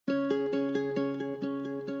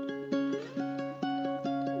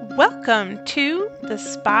Welcome to the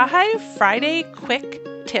Spa Hive Friday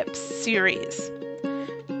Quick Tips series.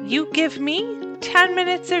 You give me 10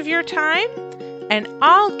 minutes of your time, and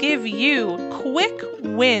I'll give you quick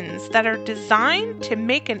wins that are designed to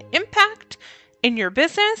make an impact in your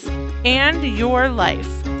business and your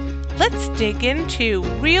life. Let's dig into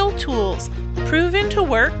real tools proven to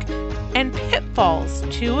work and pitfalls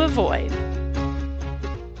to avoid.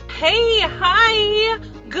 Hi,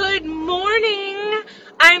 good morning.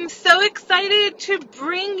 I'm so excited to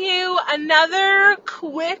bring you another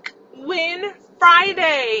Quick Win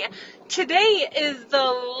Friday. Today is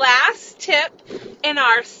the last tip in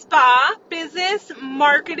our Spa Business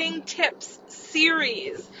Marketing Tips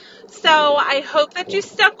series. So I hope that you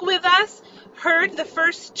stuck with us, heard the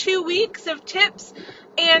first 2 weeks of tips,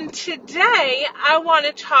 and today I want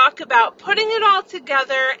to talk about putting it all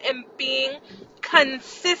together and being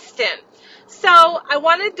consistent. So I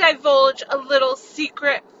want to divulge a little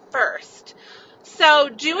secret first. So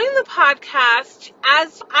doing the podcast,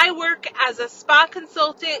 as I work as a spa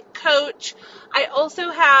consultant, coach, I also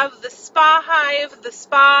have the Spa Hive, the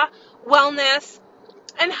Spa Wellness,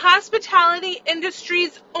 and hospitality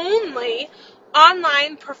industries only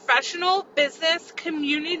online professional business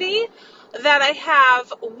community that I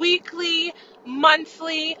have weekly,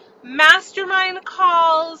 monthly mastermind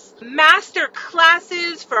calls, master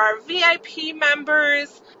classes for our VIP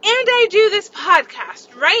members, and I do this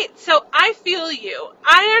podcast, right? So I feel you.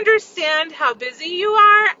 I understand how busy you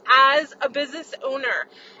are as a business owner,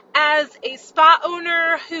 as a spa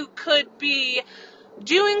owner who could be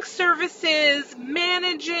doing services,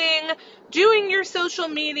 managing, doing your social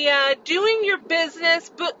media, doing your business,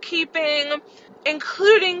 bookkeeping,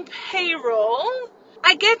 including payroll.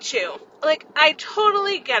 I get you. I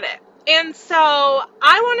totally get it. And so I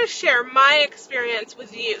want to share my experience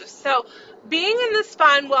with you. So being in the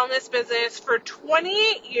spa and wellness business for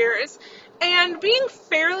 28 years and being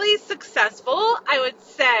fairly successful, I would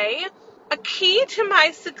say a key to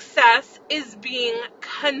my success is being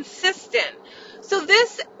consistent. So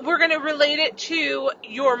we're going to relate it to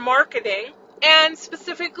your marketing and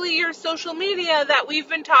specifically your social media that we've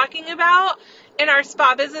been talking about in our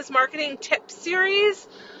Spa Business Marketing Tips series.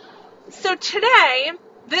 So today,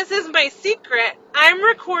 this is my secret. I'm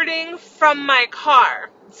recording from my car.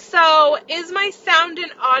 So is my sound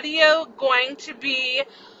and audio going to be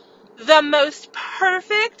the most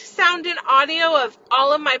perfect sound and audio of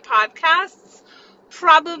all of my podcasts?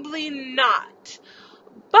 Probably not.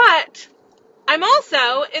 But I'm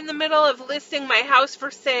also in the middle of listing my house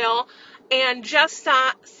for sale and just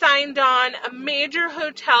signed on a major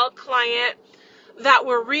hotel client that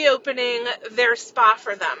we're reopening their spa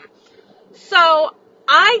for them. So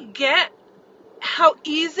I get how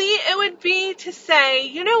easy it would be to say,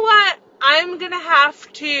 you know what, I'm going to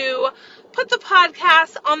have to put the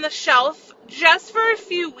podcast on the shelf just for a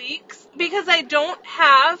few weeks because I don't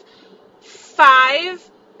have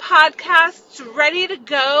 5 podcasts ready to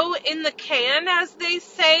go in the can, as they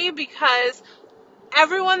say, because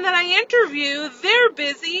everyone that I interview, they're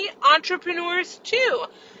busy entrepreneurs too.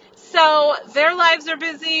 So their lives are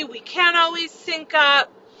busy. We can't always sync up.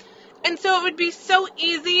 And so it would be so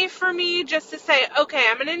easy for me just to say, okay,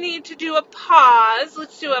 I'm going to need to do a pause.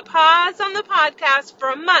 Let's do a pause on the podcast for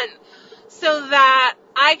a month so that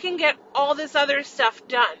I can get all this other stuff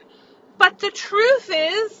done. But the truth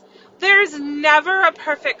is, there's never a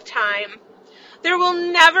perfect time. There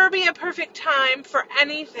will never be a perfect time for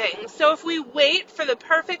anything. So if we wait for the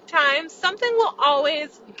perfect time, something will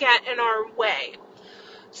always get in our way.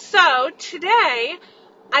 So today,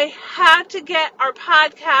 I had to get our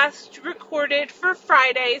podcast recorded for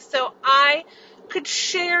Friday so I could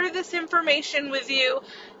share this information with you.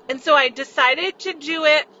 And so I decided to do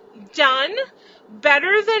it done,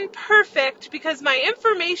 better than perfect, because my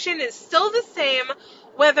information is still the same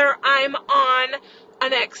whether I'm on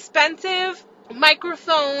an expensive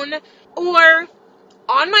microphone or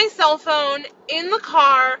on my cell phone in the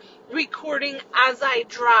car recording as I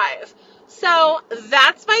drive. So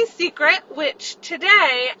that's my secret, which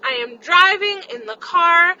today I am driving in the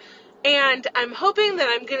car and I'm hoping that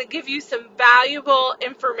I'm going to give you some valuable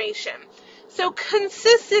information. So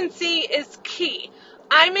consistency is key.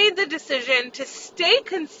 I made the decision to stay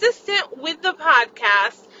consistent with the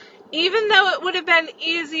podcast, even though it would have been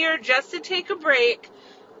easier just to take a break,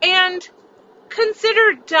 and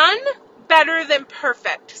consider done better than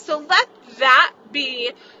perfect. So let that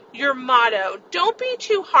be your motto. Don't be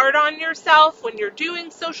too hard on yourself when you're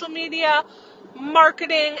doing social media,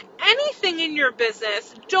 marketing, anything in your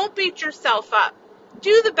business. Don't beat yourself up.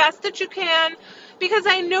 Do the best that you can. because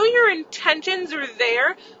I know your intentions are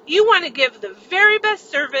there. You want to give the very best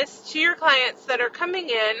service to your clients that are coming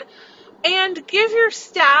in and give your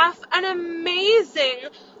staff an amazing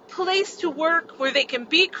place to work where they can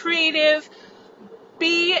be creative,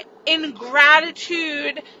 be in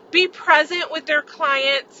gratitude, be present with their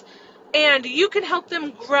clients, and you can help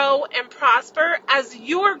them grow and prosper as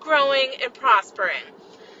you're growing and prospering.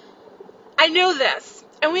 I know this,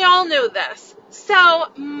 and we all know this. So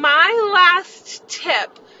my last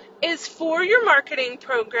tip is for your marketing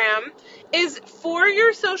program, is for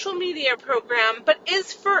your social media program, but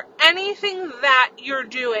is for anything that you're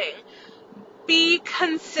doing. Be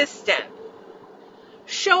consistent.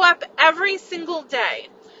 Show up every single day.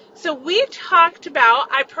 So we talked about,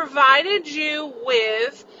 I provided you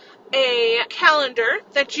with a calendar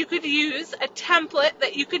that you could use, a template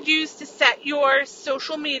that you could use to set your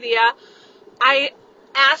social media. I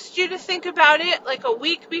asked you to think about it like a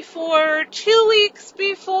week before, 2 weeks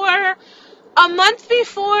before, a month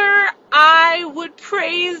before. I would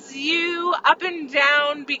praise you up and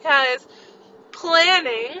down because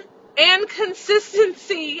planning and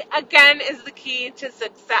consistency, again, is the key to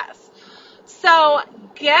success. So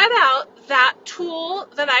get out that tool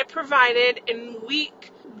that I provided in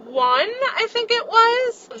week 1, I think it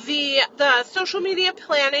was, the social media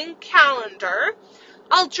planning calendar.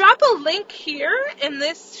 I'll drop a link here in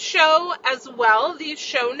this show as well, these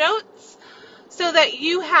show notes, so that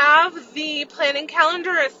you have the planning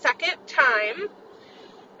calendar a second time.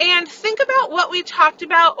 And think about what we talked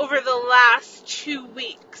about over the last 2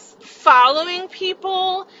 weeks. Following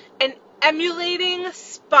people and emulating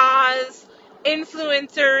spas,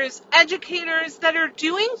 influencers, educators that are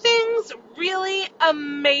doing things really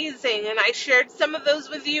amazing. And I shared some of those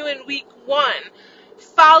with you in week 1.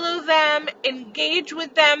 Follow them, engage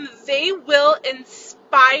with them. They will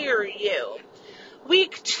inspire you.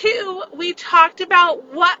 Week 2, we talked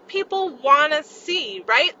about what people want to see,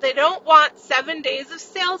 right? They don't want 7 days of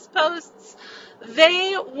sales posts.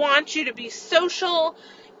 They want you to be social.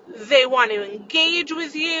 They want to engage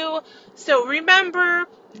with you. So remember,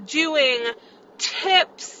 doing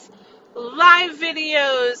tips, live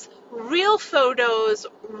videos, real photos,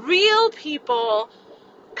 real people,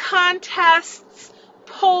 contests,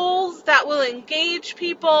 polls that will engage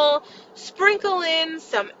people, sprinkle in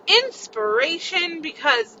some inspiration,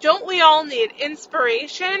 because don't we all need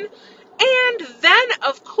inspiration? And then,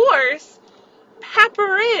 of course,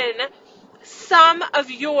 pepper in some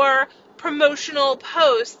of your promotional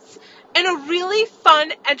posts in a really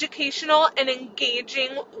fun, educational, and engaging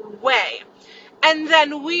way. And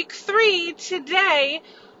then week 3, today,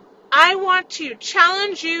 I want to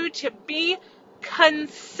challenge you to be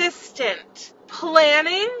consistent.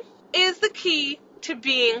 Planning is the key to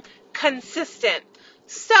being consistent.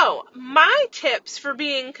 So, my tips for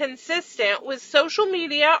being consistent with social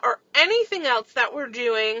media or anything else that we're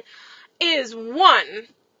doing is 1,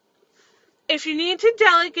 if you need to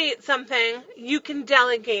delegate something, you can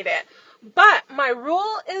delegate it. But my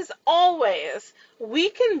rule is always, we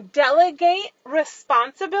can delegate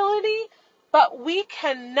responsibility, but we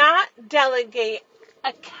cannot delegate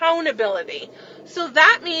accountability. So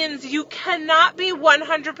that means you cannot be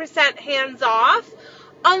 100% hands-off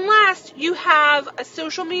unless you have a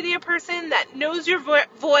social media person that knows your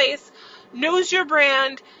voice, knows your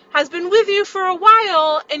brand, has been with you for a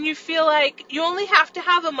while, and you feel like you only have to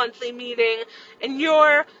have a monthly meeting and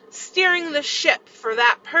you're steering the ship for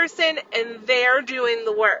that person and they're doing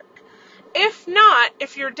the work. If not,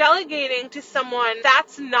 if you're delegating to someone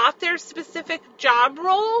that's not their specific job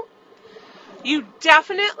role, you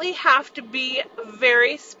definitely have to be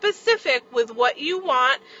very specific with what you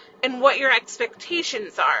want and what your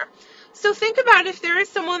expectations are. So think about if there is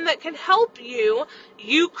someone that can help you,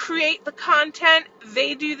 you create the content,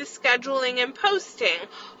 they do the scheduling and posting,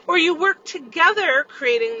 or you work together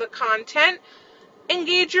creating the content,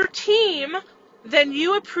 engage your team, then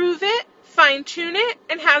you approve it, fine-tune it,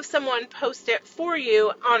 and have someone post it for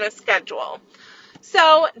you on a schedule.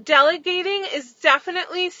 So delegating is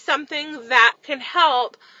definitely something that can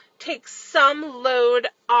help take some load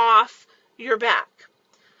off your back.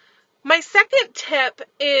 My second tip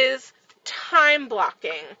is time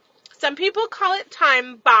blocking. Some people call it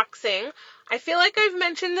time boxing. I feel like I've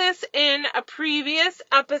mentioned this in a previous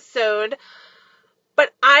episode,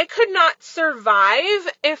 but I could not survive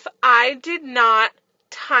if I did not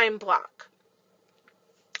time block.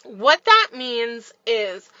 What that means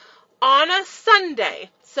is on a Sunday,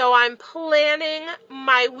 so I'm planning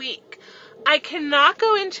my week, I cannot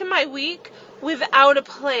go into my week without a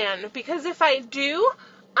plan, because if I do,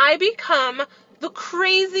 I become the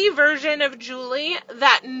crazy version of Julie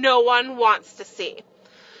that no one wants to see.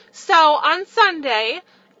 So on Sunday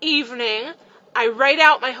evening, I write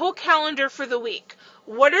out my whole calendar for the week.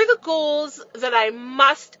 What are the goals that I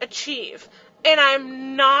must achieve? And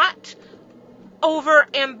I'm not over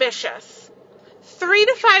ambitious. 3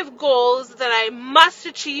 to 5 goals that I must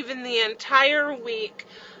achieve in the entire week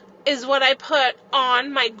is what I put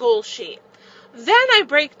on my goal sheet. Then I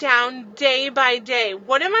break down day by day.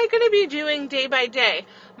 What am I going to be doing day by day?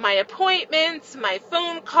 My appointments, my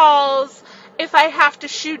phone calls, if I have to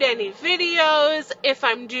shoot any videos, if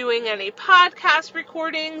I'm doing any podcast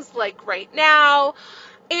recordings like right now.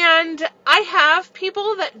 And I have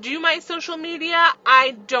people that do my social media.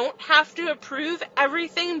 I don't have to approve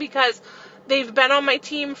everything because they've been on my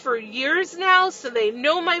team for years now, so they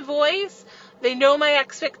know my voice, they know my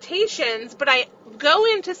expectations, but I go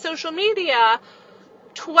into social media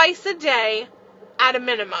twice a day at a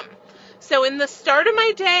minimum. So in the start of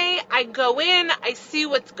my day, I go in, I see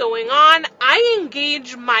what's going on, I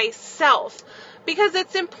engage myself because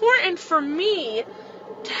it's important for me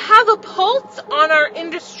to have a pulse on our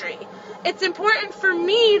industry. It's important for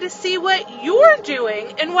me to see what you're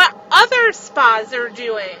doing and what other spas are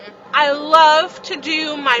doing. I love to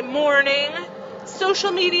do my morning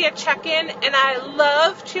social media check-in, and I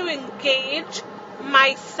love to engage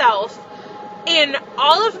myself in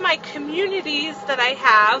all of my communities that I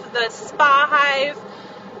have, the Spa Hive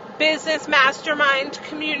Business Mastermind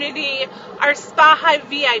community, our Spa Hive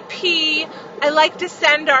VIP. I like to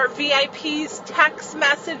send our VIPs text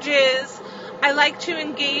messages. I like to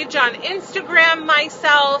engage on Instagram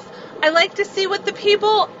myself. I like to see what the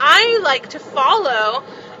people I like to follow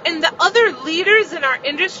and the other leaders in our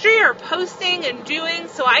industry are posting and doing,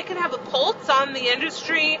 so I can have a pulse on the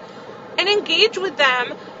industry and engage with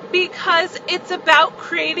them, because it's about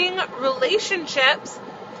creating relationships.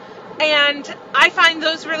 And I find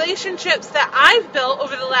those relationships that I've built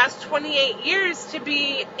over the last 28 years to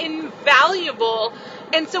be invaluable.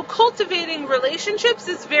 And so cultivating relationships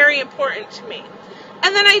is very important to me.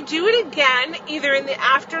 And then I do it again, either in the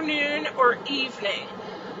afternoon or evening.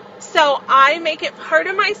 So I make it part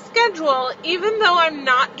of my schedule, even though I'm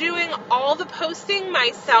not doing all the posting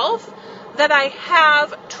myself, that I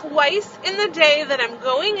have twice in the day that I'm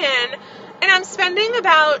going in, and I'm spending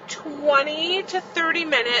about 20 to 30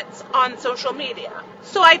 minutes on social media.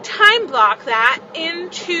 So I time block that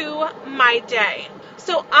into my day.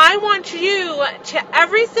 So I want you to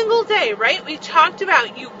every single day, right? We talked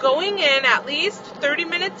about you going in at least 30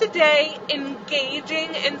 minutes a day,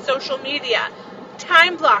 engaging in social media.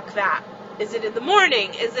 Time block that. Is it in the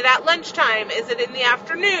morning? Is it at lunchtime? Is it in the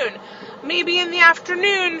afternoon? Maybe in the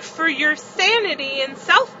afternoon for your sanity and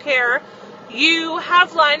self-care, you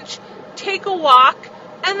have lunch, take a walk,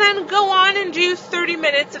 and then go on and do 30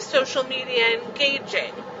 minutes of social media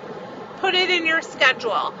engaging. Put it in your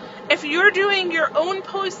schedule. If you're doing your own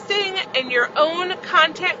posting and your own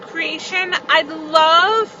content creation, I'd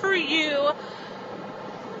love for you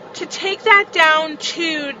to take that down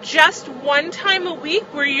to just one time a week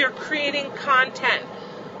where you're creating content.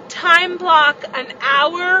 Time block an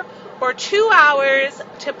hour or 2 hours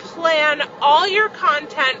to plan all your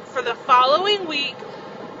content for the following week.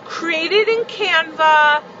 Create it in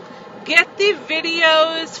Canva. Get the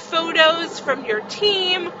videos, photos from your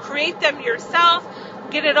team. Create them yourself.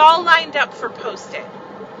 Get it all lined up for posting.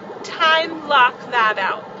 Time block that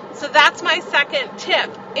out. So that's my second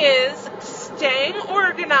tip, is staying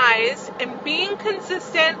organized and being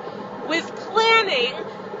consistent with planning.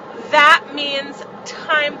 That means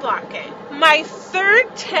time blocking. My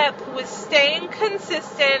third tip with staying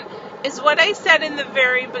consistent is what I said in the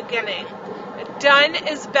very beginning. Done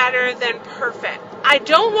is better than perfect. I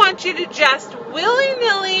don't want you to just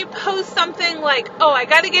willy-nilly post something like, oh, I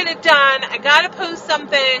got to get it done. I got to post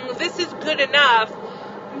something. This is good enough.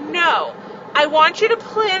 No. I want you to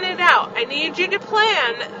plan it out. I need you to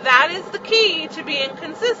plan. That is the key to being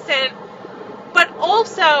consistent. But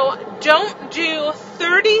also, don't do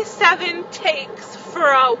 37 takes for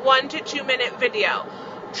a 1 to 2 minute video.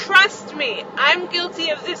 Trust me, I'm guilty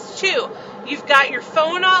of this too. You've got your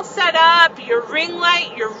phone all set up, your ring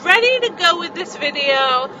light, you're ready to go with this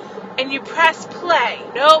video, and you press play.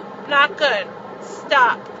 Nope, not good.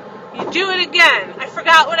 Stop. You do it again. I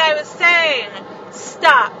forgot what I was saying.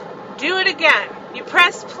 Stop. Do it again. You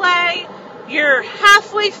press play, you're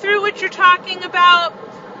halfway through what you're talking about,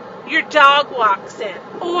 your dog walks in,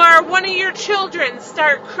 or one of your children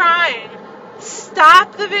start crying.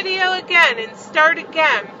 Stop the video again and start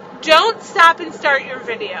again. Don't stop and start your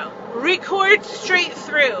video. Record straight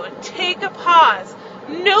through. Take a pause.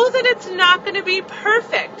 Know that it's not going to be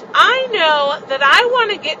perfect. I know that I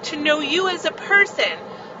want to get to know you as a person.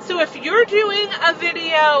 So if you're doing a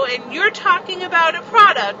video and you're talking about a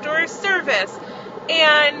product or a service,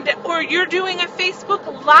 or you're doing a Facebook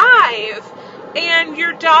Live and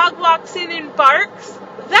your dog walks in and barks,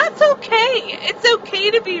 that's okay. It's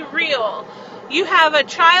okay to be real. You have a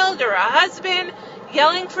child or a husband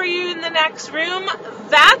yelling for you in the next room,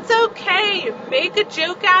 that's okay. Make a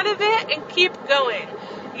joke out of it and keep going.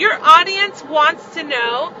 Your audience wants to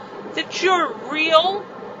know that you're real,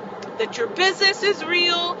 that your business is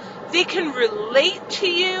real, they can relate to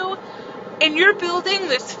you, and you're building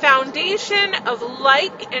this foundation of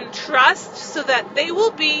like and trust so that they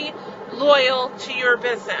will be loyal to your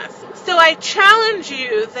business. So I challenge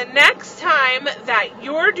you the next time that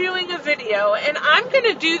you're doing a video, and I'm going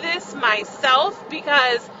to do this myself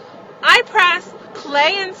because I press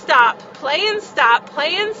play and stop, play and stop,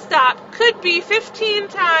 play and stop, could be 15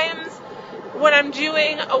 times when I'm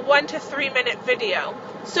doing a 1 to 3 minute video.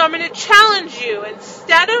 So I'm going to challenge you,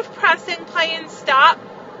 instead of pressing play and stop,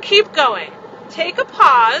 keep going. Take a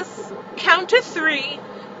pause, count to 3,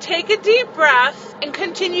 take a deep breath, and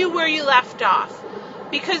continue where you left off.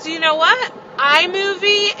 Because you know what?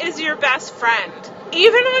 iMovie is your best friend.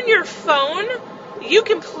 Even on your phone, you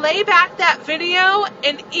can play back that video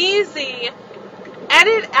and easy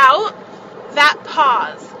edit out that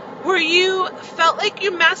pause where you felt like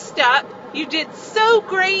you messed up. You did so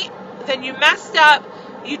great, then you messed up.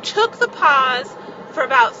 You took the pause for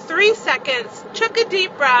about 3 seconds, took a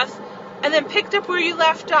deep breath, and then picked up where you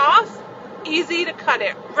left off. Easy to cut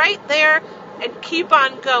it right there and keep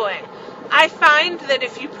on going. I find that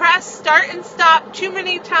if you press start and stop too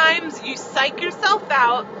many times, you psych yourself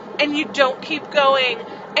out and you don't keep going.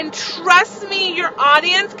 And trust me, your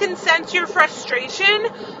audience can sense your frustration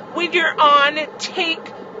when you're on take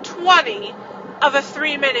 20 of a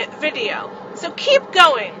 3-minute video. So keep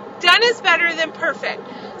going. Done is better than perfect.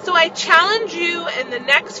 So I challenge you in the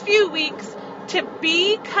next few weeks to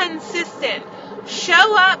be consistent.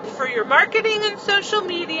 Show up for your marketing and social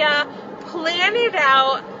media, plan it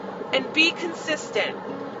out, and be consistent.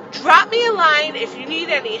 Drop me a line if you need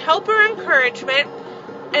any help or encouragement,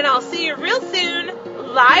 and I'll see you real soon,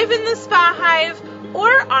 live in the Spa Hive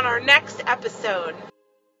or on our next episode.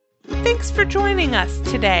 Thanks for joining us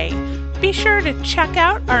today. Be sure to check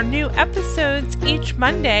out our new episodes each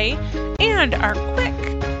Monday and our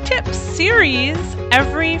quick tips series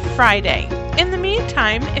every Friday. In the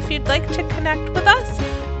meantime, if you'd like to connect with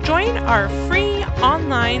us, join our free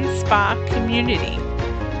online spa community.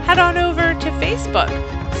 Head on over to Facebook,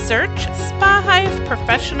 search Spa Hive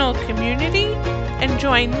Professional Community, and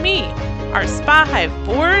join me, our Spa Hive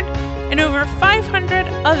board, and over 500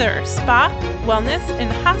 other spa, wellness,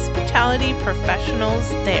 and hospitality professionals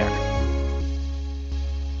there.